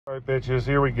All right, bitches,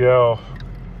 here we go.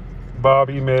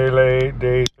 Bobby Melee,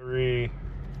 day 3.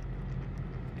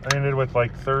 I ended with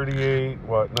like 38,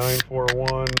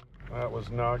 941. That was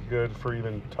not good for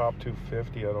even top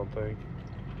 250, I don't think.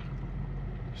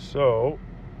 So,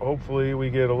 hopefully we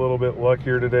get a little bit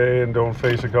luckier today and don't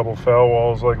face a couple foul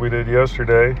walls like we did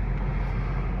yesterday.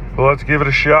 But let's give it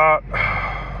a shot.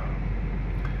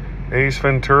 Ace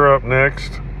Ventura up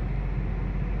next.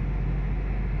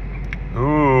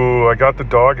 Ooh, I got the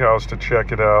doghouse to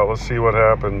check it out. Let's see what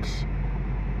happens.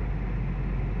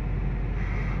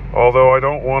 Although I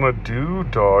don't want to do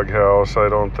doghouse, I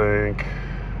don't think.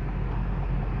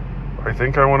 I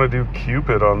think I want to do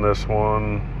Cupid on this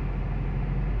one.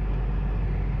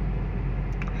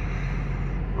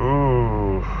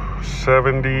 Ooh,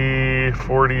 70,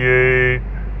 48.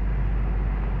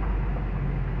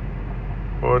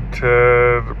 What,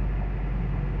 Ted?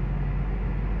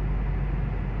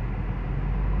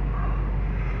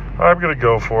 I'm going to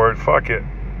go for it. Fuck it.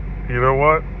 You know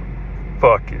what?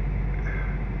 Fuck it.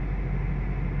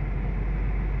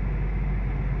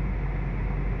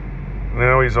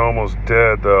 Now he's almost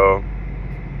dead, though.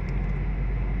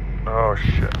 Oh,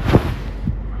 shit.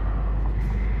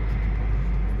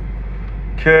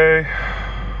 Okay.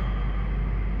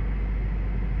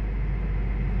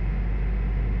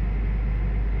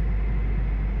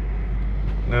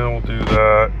 Now we'll do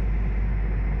that.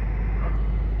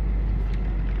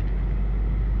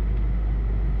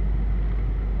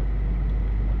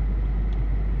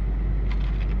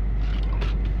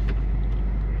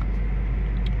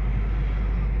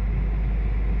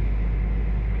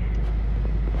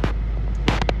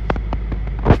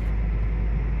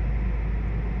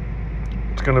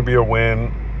 It's going to be a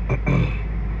win. I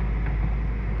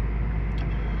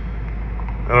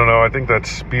don't know. I think that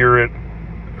spirit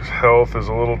health is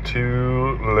a little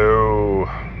too low.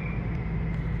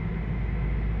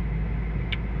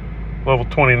 Level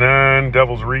 29,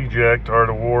 Devil's Reject,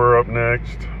 Art of War up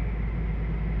next.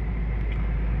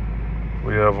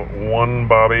 We have one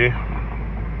Bobby.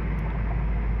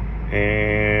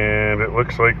 And it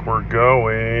looks like we're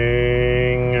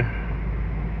going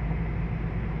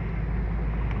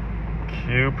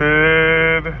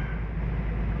Cupid.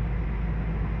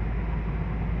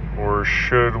 Or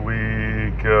should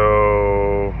we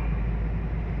go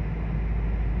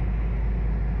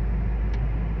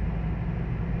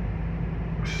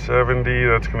 $70?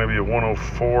 That's going to be a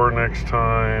 104 next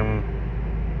time.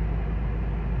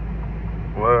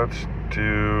 Let's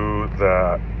do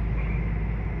that.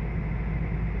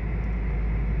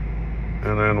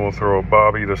 And then we'll throw a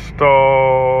Bobby to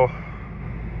stall.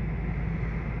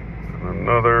 And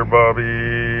another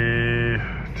Bobby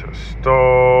to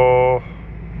stall.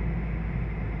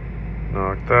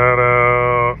 Knock that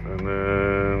out. And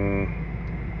then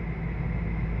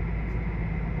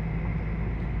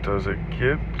does it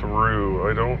get through?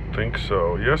 I don't think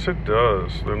so. Yes, it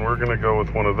does. Then we're going to go with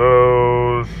one of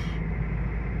those.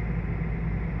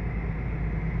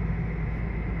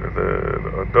 And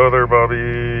then another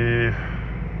Bobby.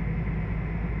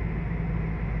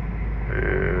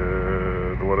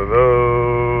 And one of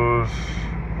those.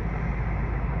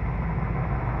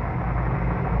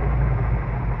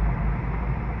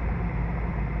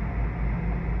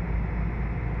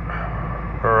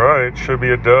 All right, should be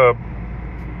a dub.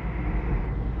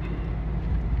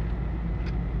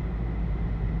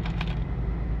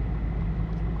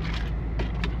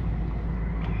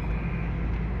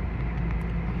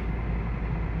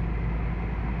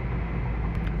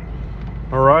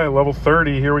 All right, level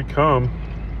 30, here we come.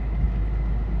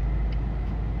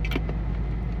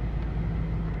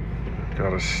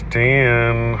 Got a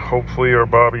stand. Hopefully our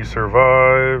Bobby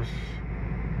survives.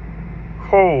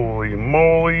 Holy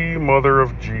moly, mother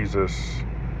of Jesus.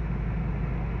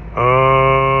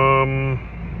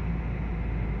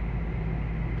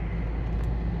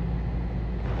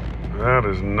 That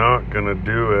is not gonna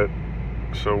do it.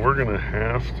 So we're gonna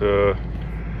have to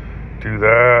do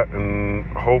that, and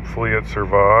hopefully it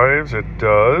survives. It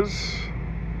does.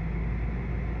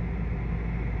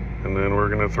 And then we're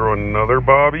gonna throw another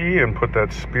Bobby and put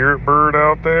that spirit bird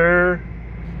out there.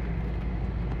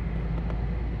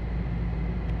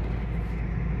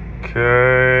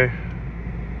 Okay.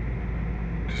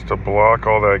 Just to block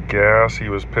all that gas he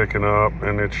was picking up,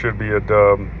 and it should be a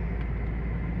dub.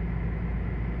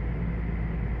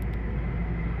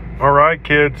 All right,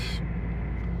 kids.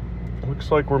 Looks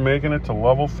like we're making it to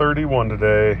level 31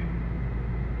 today.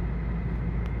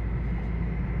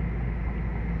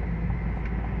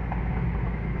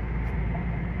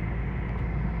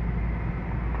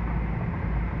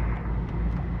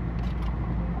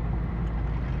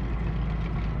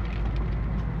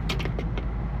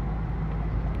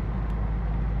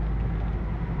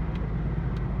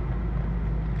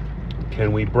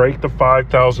 Can we break the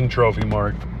 5,000 trophy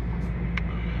mark?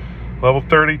 Level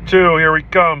 32, here we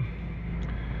come.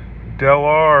 Del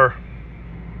R.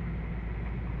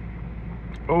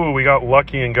 Ooh, we got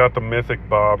lucky and got the mythic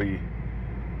Bobby.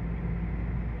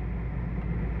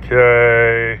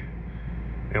 Okay.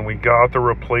 And we got the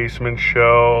replacement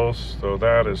shells, so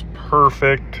that is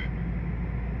perfect.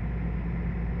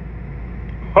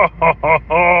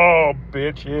 Oh,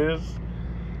 bitches.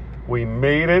 We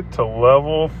made it to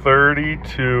level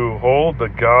 32. Hold the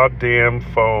goddamn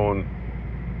phone.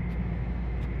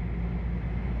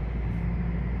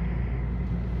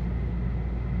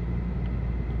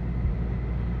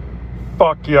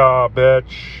 Fuck yeah,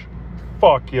 bitch.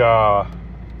 Fuck yeah.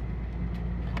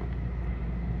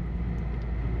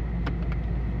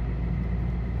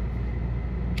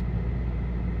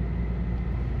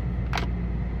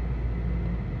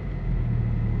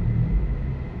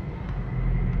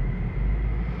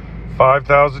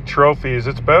 $5,000 trophies.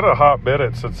 It's been a hot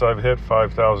minute since I've hit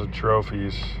 5,000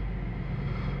 trophies.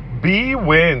 B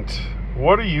Wint.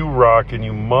 What are you rocking,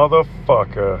 you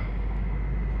motherfucker?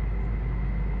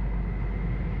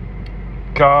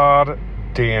 God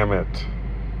damn it.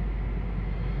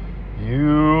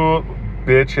 You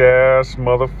bitch ass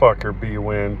motherfucker, B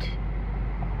Wint.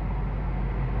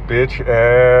 Bitch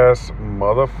ass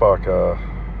motherfucker.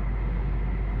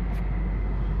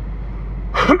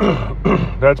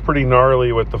 That's pretty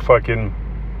gnarly with the fucking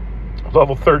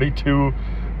level 32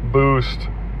 boost.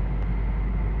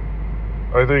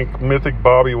 I think Mythic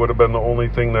Bobby would have been the only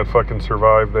thing that fucking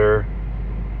survived there.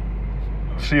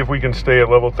 See if we can stay at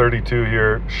level 32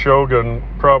 here. Shogun,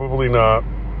 probably not.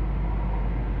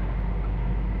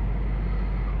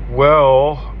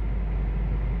 Well,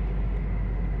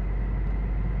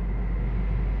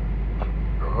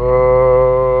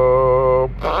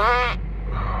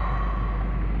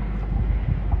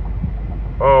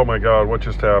 oh my god, what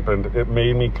just happened? It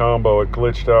made me combo. It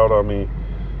glitched out on me.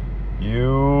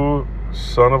 You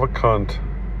son of a cunt.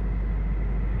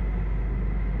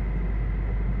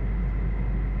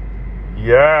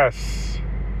 Yes.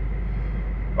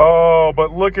 Oh,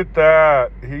 but look at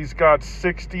that. He's got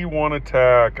 61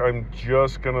 attack. I'm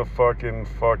just gonna fucking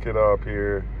fuck it up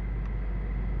here.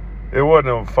 It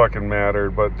wouldn't have fucking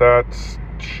mattered, but that's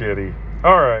shitty.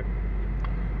 Alright.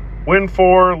 Win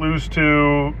 4, lose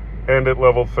 2, end at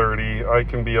level 30. I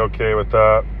can be okay with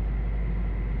that.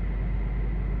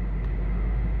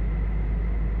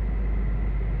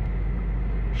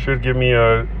 Should give me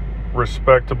a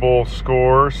respectable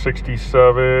score,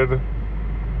 67.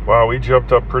 Wow, we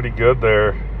jumped up pretty good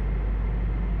there.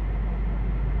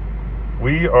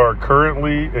 We are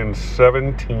currently in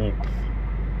 17th.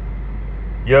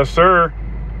 Yes, sir.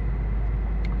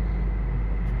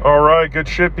 All right, good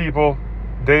shit, people.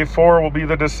 Day 4 will be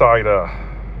the decider.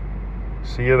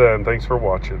 See you then. Thanks for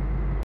watching.